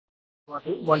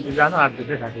बन्टी जान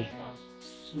आँट्दैछ साथी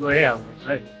गइहाल्नु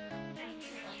है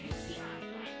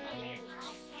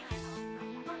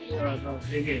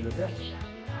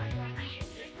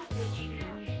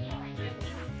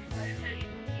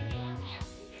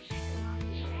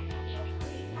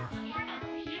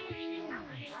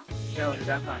त्यहाँबाट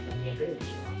जान आँट्दैछ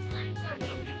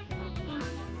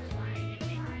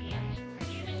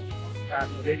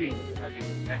रेडी हुन्छ साथी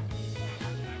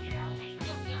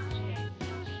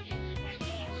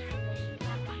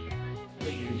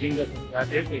जिंगा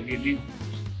साथी फेरि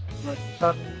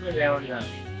सबै ल्याउन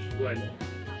गयो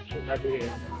साथी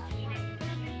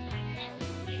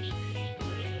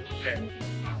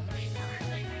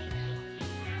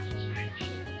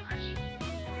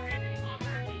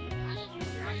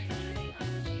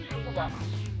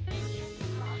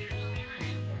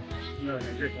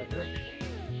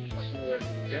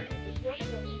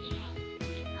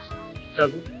सब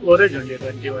ओरै झुन्डे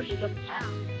बन्टी बन्टी त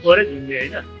ओरै झुन्डे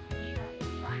होइन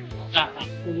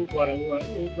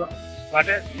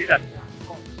बाटै झुन्डिरहेको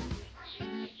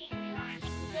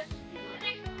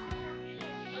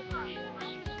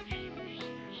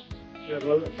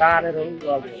तारेर पनि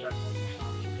गयो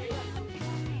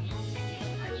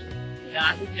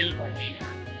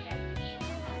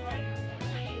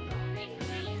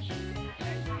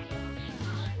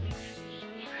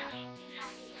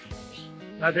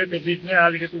साथै त्यो बिचमै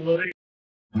अलिकति गरै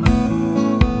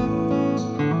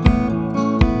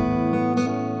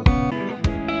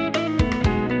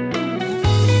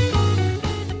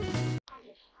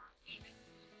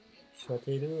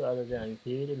साथीहरू आज चाहिँ हामी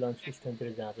फेरि लन्चस्टनतिर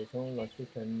जाँदैछौँ।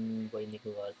 लन्चस्टन बहिनीको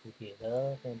घर पुगेर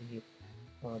त्यहाँदेखि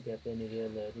त्यहाँ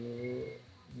पेनिरियलहरू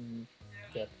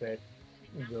क्याटरेट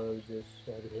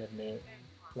जर्जेसहरू हेर्ने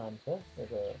प्लान छ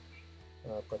र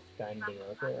कति टाइम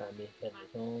लिएर चाहिँ हामी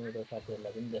हेर्नेछौँ र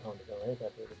साथीहरूलाई पनि देखाउनेछौँ है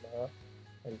साथीहरूलाई।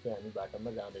 अहिले चाहिँ हामी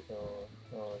बाटोमा जाँदैछौँ।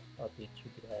 अति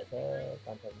छुटिरहेछ,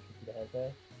 कान्छा पनि छुटिरहेछ।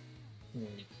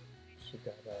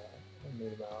 सीता र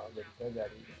निर्मा अगाडि छ,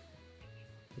 गाडी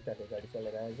सीताले गाडी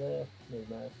चलाइरहेछ,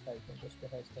 निर्मा साइडमा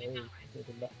बसिरहेछ है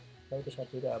त्यति बेला।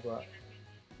 साथीहरू अब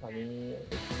हामी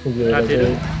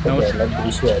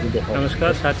दृश्यहरू देखाउँछौँ।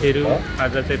 नमस्कार साथीहरू,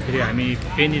 आज चाहिँ फेरि हामी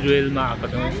पेनी रोयलमा आएको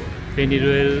छौँ। पेनी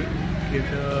रोयल के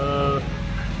छ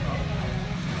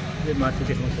माथि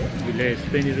देखाउँछ भिलेज,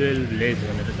 पेनी रोयल भिलेज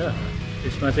भनेर छ।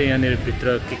 त्यसमा चाहिँ यहाँनिर भित्र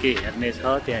के हेर्ने छ,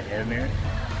 त्यहाँ हेर्ने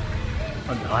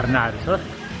झरनाहरू छ,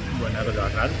 बनाएको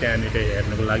झरनाहरू त्यहाँनिर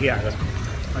हेर्नुको लागि आएको छ।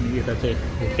 अनि यता चाहिँ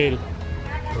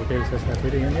होटेल छ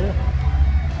साथीहरू, यहाँनिर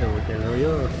त्यो होटेल हो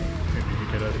यो,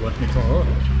 भिजिटरहरू बस्ने ठाउँ हो।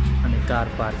 अनि कार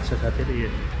पार्क छ साथीहरू, यो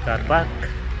कार पार्क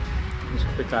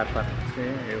सबै कार पार्क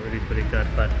चाहिँ वरिपरि कार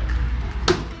पार्क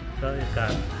छ, यो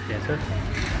कार त्यहाँ छ।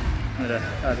 र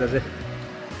आज चाहिँ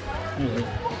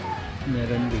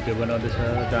मेरो पनि भिडियो बनाउँदैछ,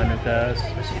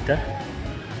 जानुकासित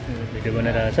भिडियो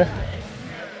बनाइरहेको छ।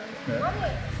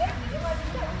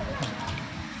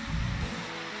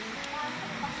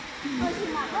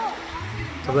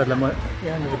 तपाईँहरूलाई म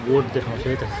यहाँनिर बोर्ड देखाउँछु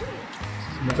है त,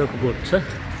 मजाको बोर्ड छ,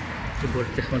 त्यो बोर्ड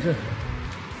देखाउँछु।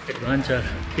 Adventure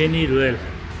Penny royal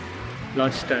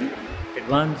लन्चस्टन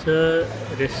adventure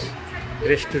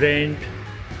restaurant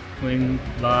wing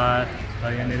बार छ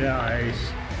यहाँनिर, आइस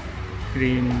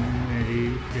क्रिमरी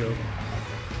त्यो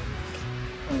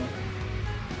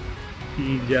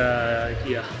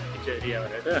पिज्जरिया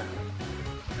भनेर।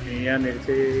 अनि यहाँनिर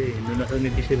चाहिँ हिँड्नु नसक्ने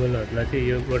डिसेबलहरूलाई चाहिँ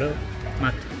योबाट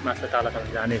माथि तलसम्म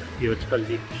जाने यो छ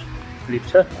लिफ्ट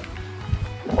छ।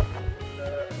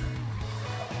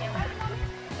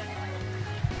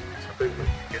 सबै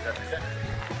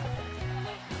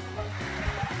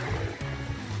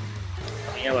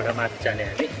यहाँबाट माथि जाने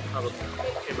हामी। अब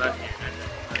त्यो माथि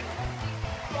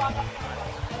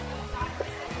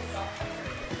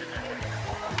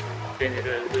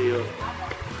पेनीरोयलको यो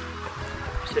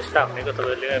विशेषता भनेको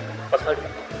तपाईँहरूले पछाडि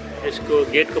यसको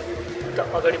गेटको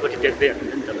अगाडिपट्टि देख्दै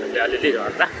हुनुहुन्छ नि तपाईँहरूले, अलिअलि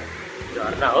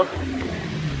झरना हो,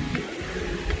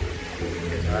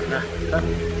 झरना छ।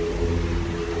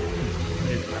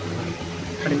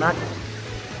 अनि माथि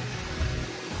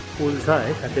पुल छ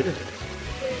है साथीहरू,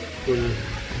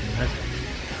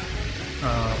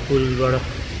 पुलबाट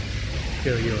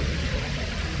त्यो यो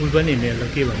पुल पनि हिँड्नेहरूलाई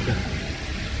के भन्छ,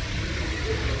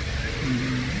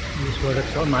 यसबाट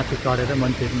छ माथि चढेर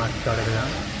मान्छेहरू माथि चढेर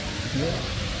जान्छ।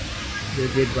 यो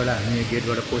गेटबाट हामी यो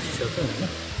गेटबाट पसिसक्छौँ होइन।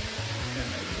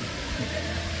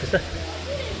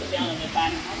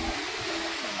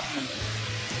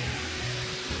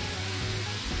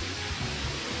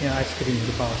 यहाँ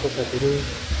आइसक्रिमहरू पाउँछ साथीहरू,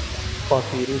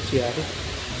 कफीहरू, चियाहरू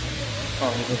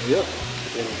पाउनु यो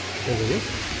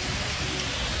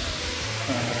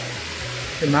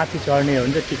त्यो माथि चढ्ने हो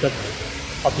भने चाहिँ टिकट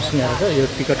अफिस यहाँ छ, यो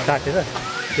टिकट काटेर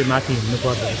त्यो माथि हिँड्नु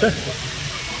पर्दो रहेछ।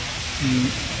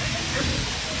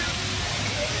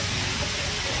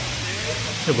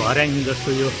 त्यो भर्याङ जस्तो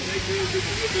यो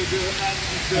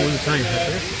पुल छ यहाँ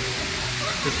चाहिँ,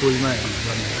 त्यो पुलमा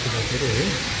हिँड्नुपर्ने है।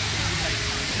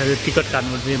 त्यो टिकट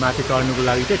काट्नुपर्छ, यो माथि चढ्नुको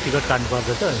लागि चाहिँ टिकट काट्नु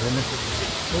पर्दछ। हेर्नु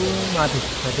माथि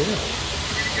साथीहरू,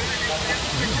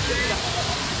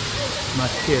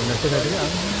 माथि चाहिँ हेर्नु चाहिँ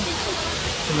साथीहरू,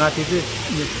 माथि चाहिँ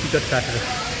यो टिकट काटेर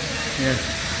यहाँ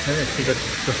होइन टिकट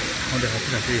आउँदाखेरि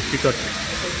साथी टिकट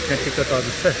यहाँ टिकट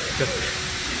अफिस छ, टिकट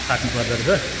काट्नु पर्दो रहेछ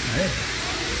है।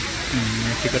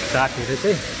 यहाँ टिकट काटेर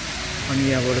चाहिँ अनि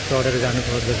यहाँबाट चढेर जानु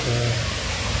पर्दछ।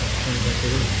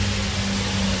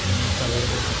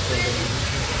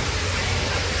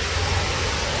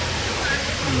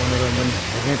 मनोरञ्जन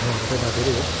हेर्ने ठाउँ छ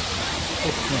साथीहरू हो,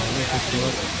 त्यसमा होइन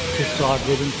त्यस्तो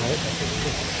अझै पनि छ है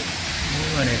साथीहरू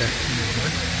भनेर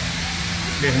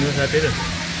देख्नु साथीहरू।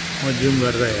 म जुम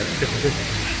गरेर हेर्छु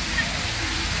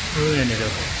यहाँनिर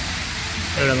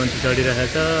एउटा मान्छे चढिरहेको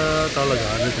छ, तल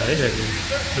झर्नु छ है साथीहरू,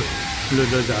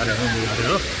 लुलो झरेर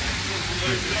हो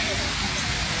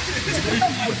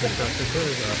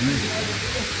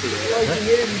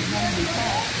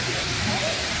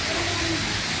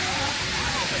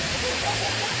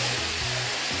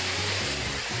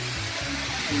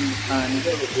पानी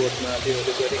चाहिँ बोटमा त्यो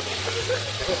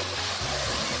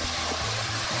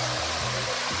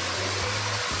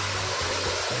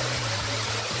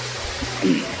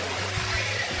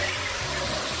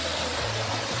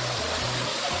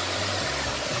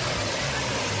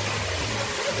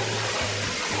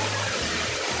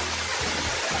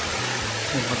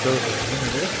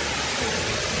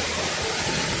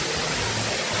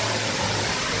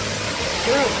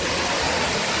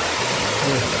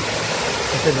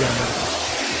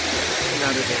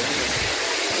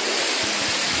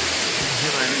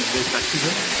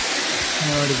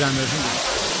जाँदैछ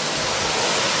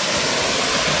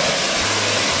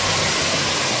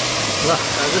ल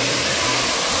हजुर।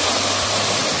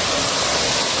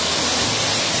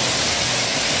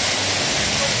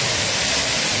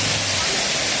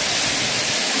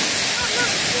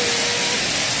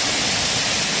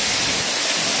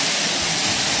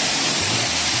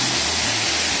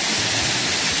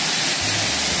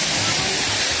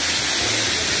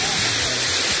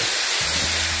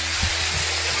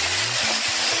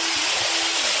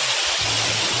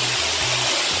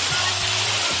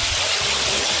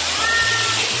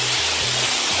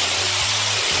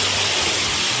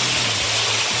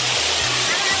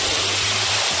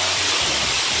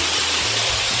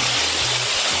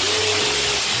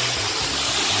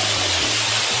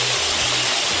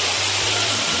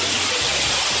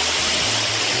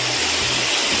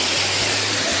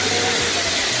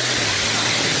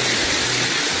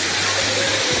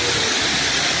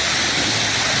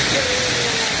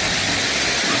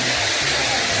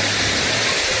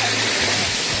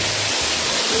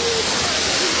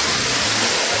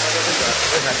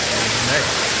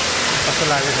 कस्तो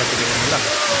लाग्यो साथीहरू ल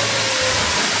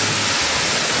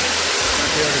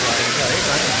त्यो भएछ है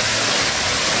पानी।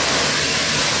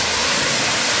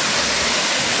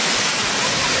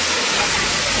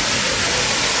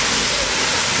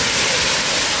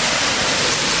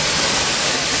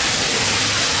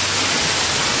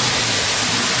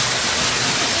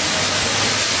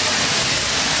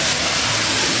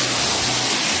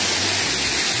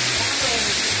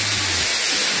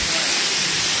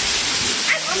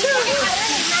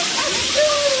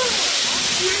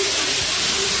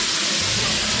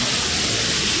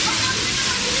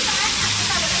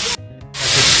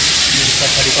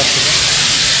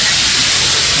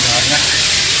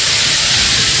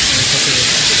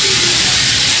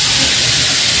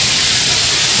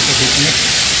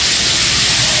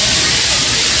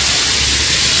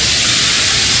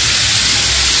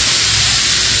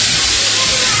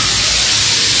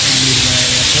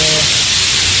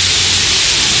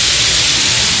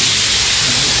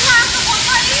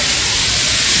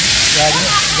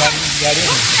 गाडी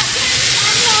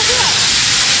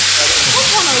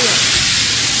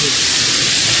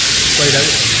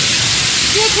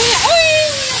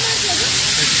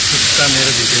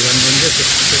मेरो भिडियो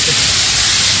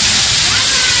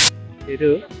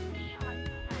गर्नु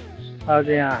आज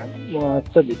यहाँ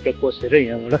मस्त भित्र पसेर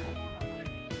यहाँबाट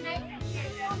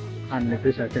हान्ने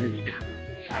चाहिँ साथीले भिडियो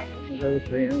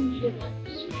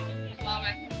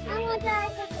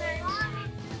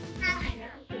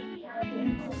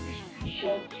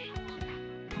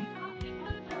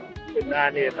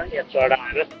नानीहरूलाई यहाँ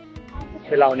चढाएर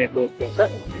खेलाउने डोको छ।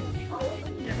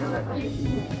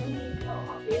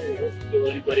 त्यो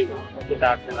वरिपरि घुम्नु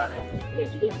टाढ्छ लाने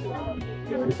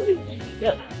त्यो वरिपरि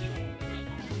क्या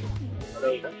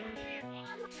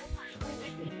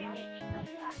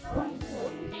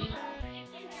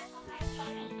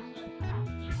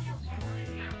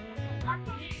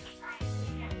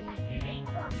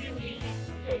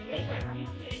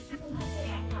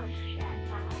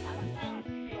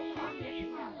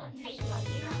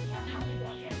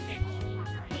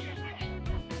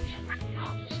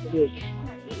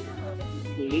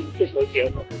Itu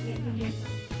sosial.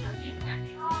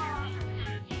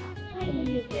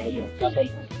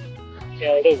 Ya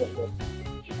udah betul.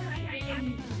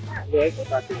 Gue itu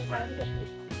tadi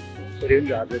sering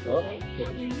nggak ada tuh.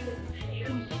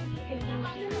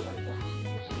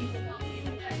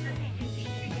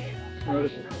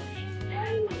 Harus.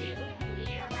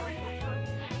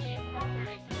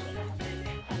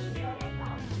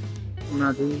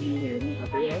 Nanti ini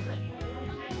apa ya?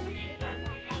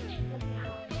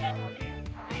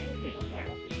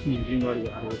 Ini baru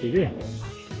ada tiga.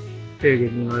 Tiga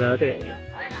ini ada ada.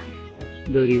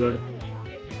 Dari baru.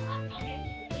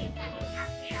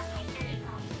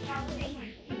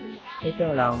 Itu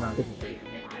lawan nanti.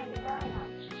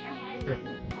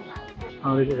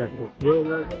 Awalnya itu satu.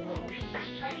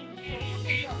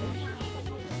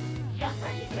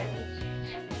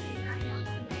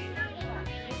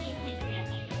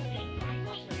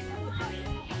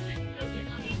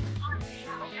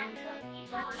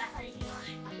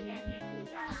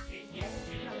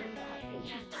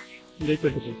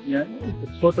 यहाँ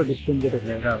photo डिस्टेन्सबाट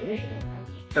हेरेर हो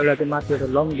एउटा चाहिँ माथिबाट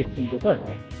long डिस्टेन्सको छ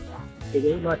त्यो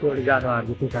चाहिँ माथिबाट जानु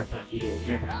हाम्रो सुसाक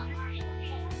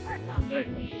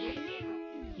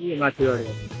यो माथिबाट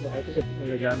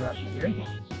जानु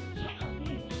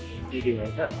भिडियो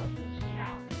भएछ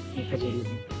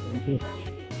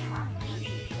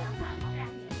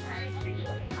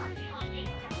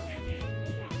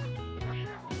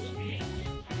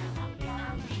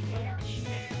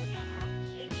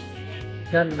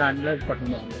सानो नानीलाई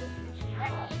पठाउनु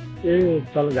ए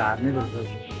तल झार्ने भन्छ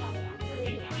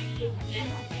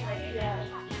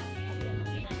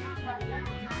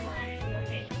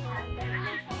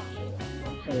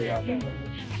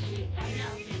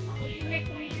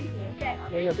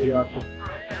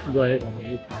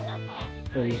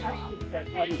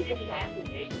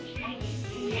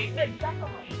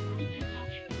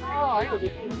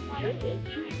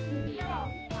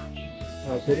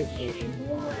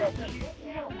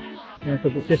यहाँ तो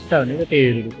चेष्टा भनेको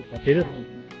त्यही हेरेर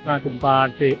माथि बाढ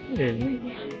चाहिँ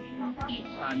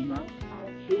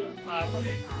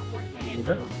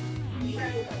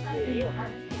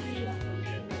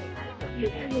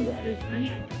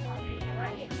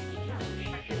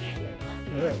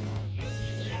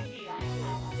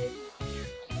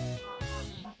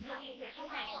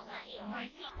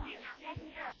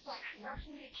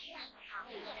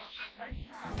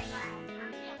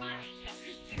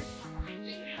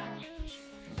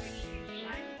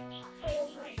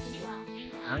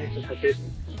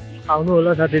आउनु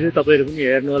होला साथीहरु तपाईहरु पनि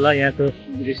हेर्नु होला यहाँको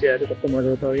दृश्यहरु कस्तो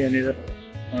मजा छ यहाँनिर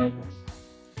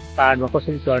पहाडमा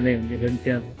कसरी चढ्ने हुन्छ भने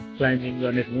त्यहाँ क्लाइम्बिङ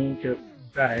गर्ने त्यो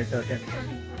प्राय छ त्यहाँ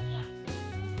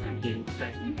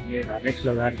नेक्स्ट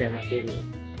लगाएर त्यहाँ माथि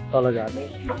तल झर्ने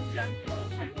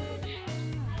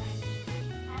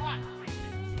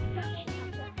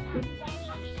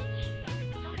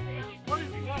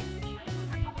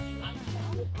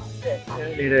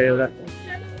यहाँनिर एउटा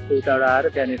उताबाट आएर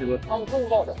त्यहाँनिर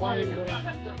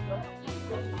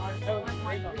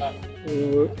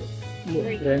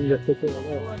जस्तो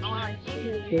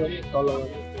तल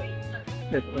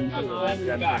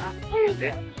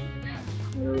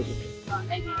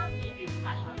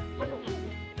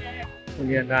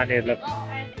यहाँ नानीहरूलाई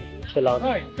खेलाउनु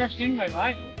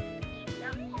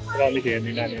रमित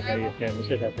हेर्ने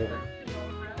नानीहरूलाई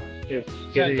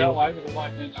त्यहाँ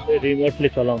रिमोटले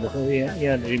चलाउँदैछ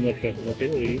यहाँ रिमोट हेर्नु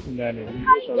थियो नानीहरू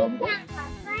चलाउँछ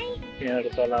यहाँबाट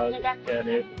चलाउँछ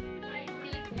त्यहाँनिर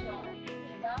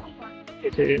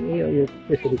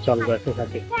यसरी चल्दछ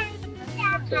साथी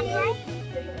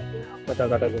कता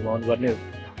कता घुमाउनु पर्ने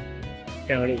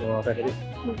त्यहाँबाट घुमाउँदाखेरि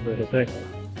रहेछ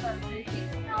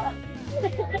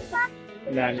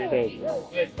नानी त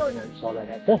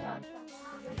चलाइरहेको छ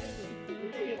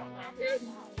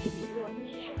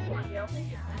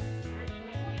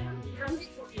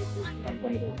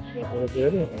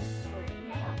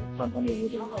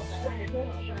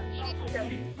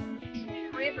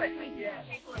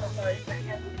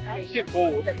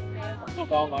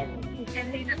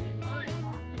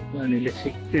नानीले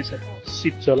सिक्दैछ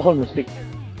सिप चलाउनु सिक्छ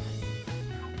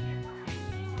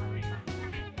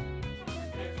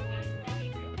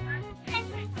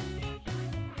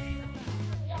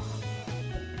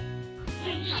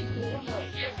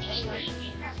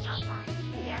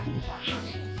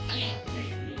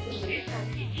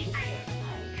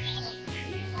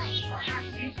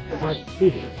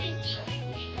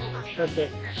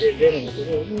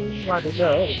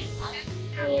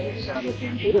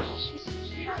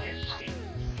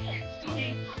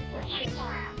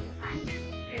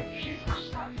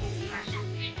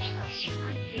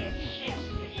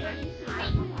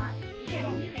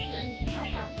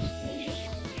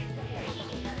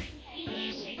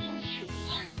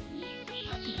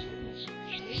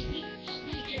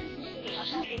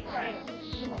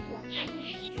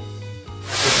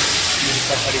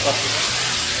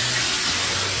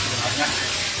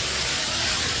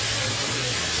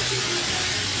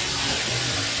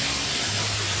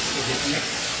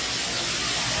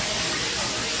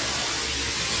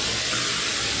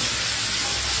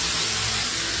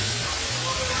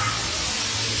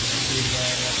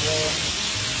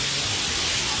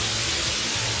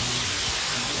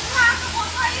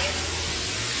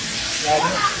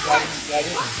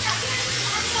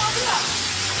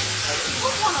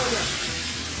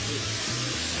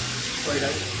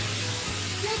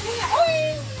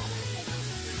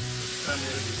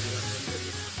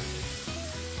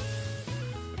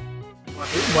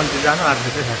मन्त्री जानु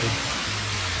आँट्दैछ साथी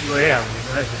गइहाल्नु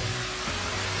रहेछ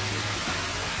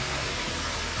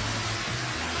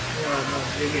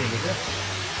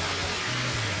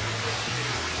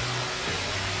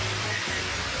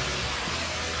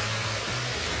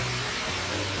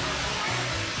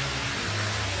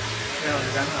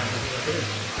जानु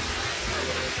आँट्दैछ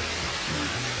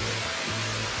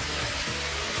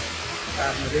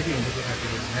आफ्नो रेडी हुन्छ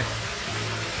साथीहरू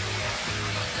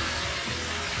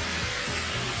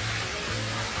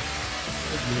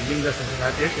गिल्डिङ जस्तो छ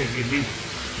साथीहरू त्यो गिल्डिङ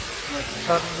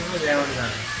सर्नु ल्याउनु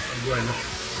जानु गएन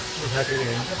त्यो साथीहरू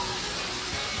हेर्छ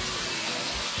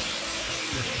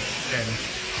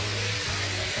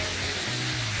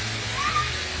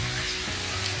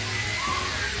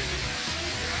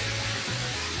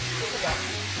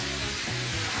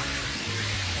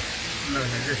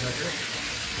साथीहरू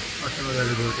अस्ति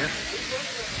मजाले गयो त्यहाँ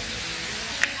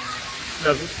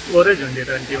ओरै झुन्डी त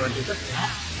अन्टी मान्छे त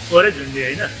ओरै झुन्डी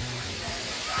होइन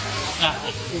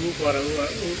पर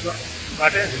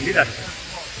बाटै झुन्डिरहेको छ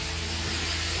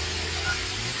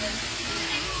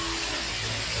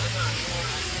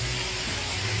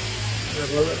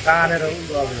तानेर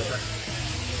गयो त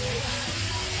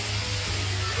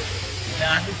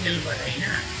आधी तेल भयो होइन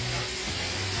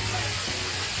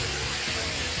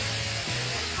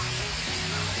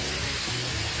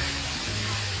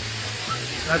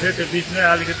साथै त्यो बिचमै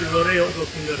अलिकति लोरै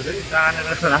रोकिङ गर्दै तानेर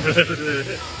राम्रो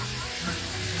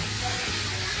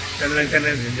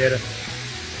त्यहाँदेखि झुन्डेर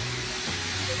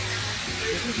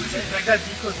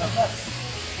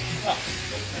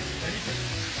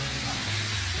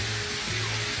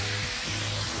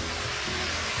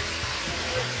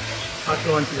अर्को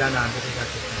मान्छे जान हाल्छ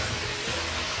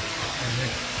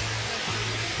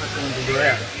अर्को मान्छे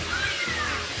गइहाल्छ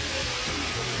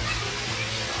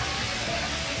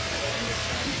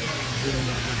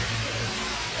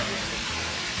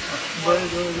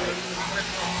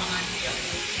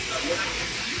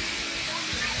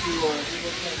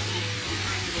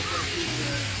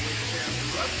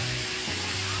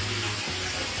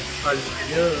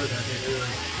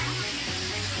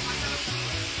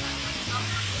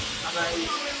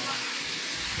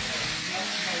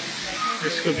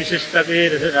यसको विशेषता के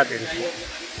रहेछ साथीहरू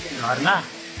झर्ना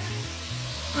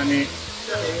अनि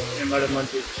यहाँबाट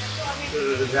मान्छे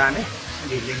जाने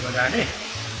ढिलिङमा जाने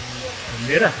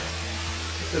घुमेर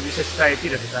यसको विशेषता यति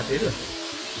रहेछ साथीहरू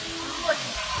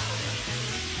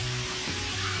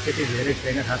त्यति धेरै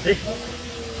छैन साथै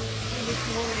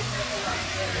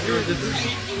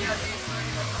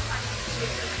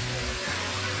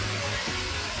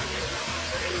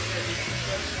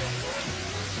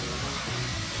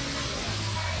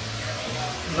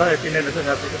ल यति नै रहेछ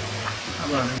साथीहरू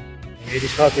अब हामी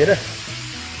हेरिसकेर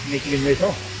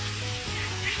निक्लिँदैछौँ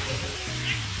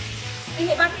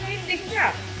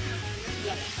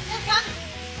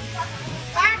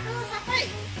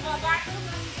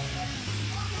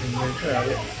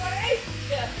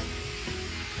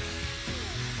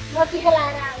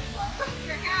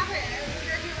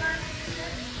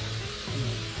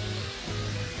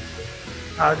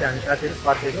आज हामी साथीहरू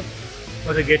फर्केको म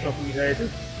चाहिँ गेटमा पुगिसकेको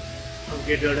छु अब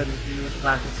गेटबाट निस्किनु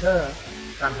बाँकी छ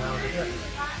काम आउँदैछ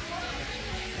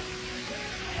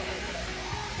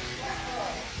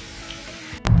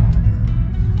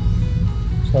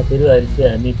साथीहरू अहिले चाहिँ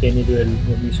हामी पेनीडुवेल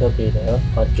घुमिसकेर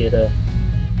फर्केर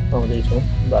आउँदैछौँ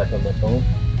बाटोमा छौँ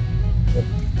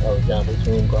अब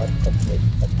जाँदैछौँ घर फर्किँदै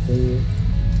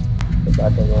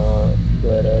बाटोमा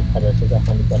गएर खाजासाजा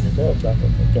खानुपर्ने छ।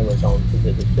 बाटोमा केमा साउन्ड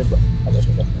पुगेपछि चाहिँ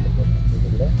खाजासाजा खानुपर्ने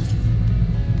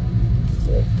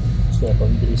त्यहाँको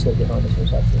पनि दृश्य देखाउनेछौँ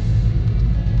साथी।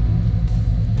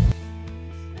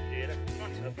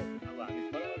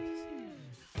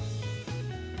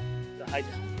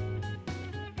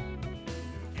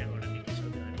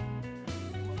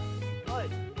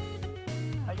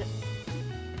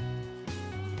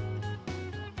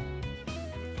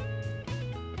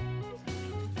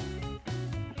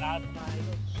 रातमा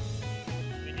आएको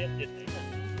भिडियो देख्दैन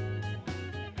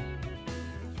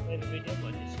मैले भिडियो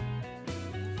भनिस्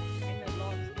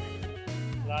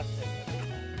लास्ट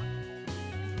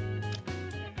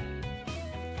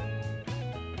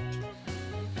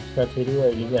साथीहरू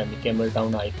अहिले चाहिँ हामी क्यामल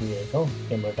टाउन आइपुगेका छौँ।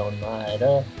 क्यामल टाउनमा आएर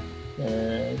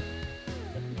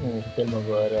होटेलमा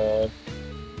गएर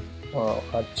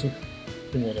हटचिप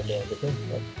किनेर ल्याउँदैछौँ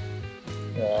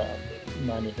र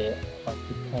नानीले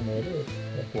हटचिप खानेहरू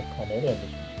कोक खानेहरू हामी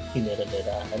किनेर लिएर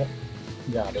आएर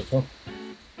जाँदैछौँ।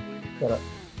 तर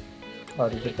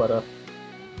अरू चाहिँ पर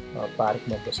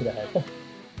पार्कमा बसिरहेको छ,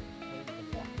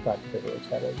 काठहरू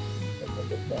ओछ्याएर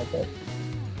बसिरहेको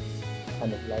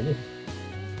खानुको लागि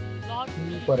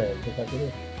पर हेर्छ साथीहरू।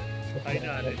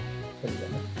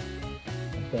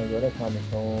 त्यहाँ गएर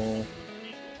खानेछौँ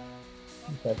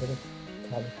साथीहरू।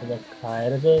 खाजा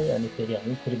खाएर चाहिँ अनि फेरि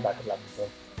हामी फेरि बाटो लाग्छौँ।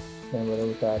 त्यहाँबाट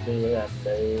उतार्दै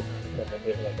हामीलाई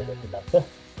 1.5 घन्टा जति लाग्छ।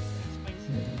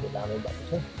 लामै बाटो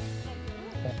छ।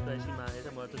 मागेर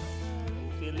म त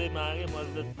त्यसले मागेँ,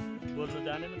 मैले त बोल्नु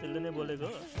जानेन, त्यसले नै बोलेको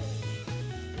हो।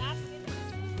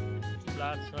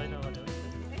 लाज छैन भने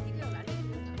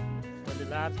मैले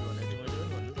लाज भनेको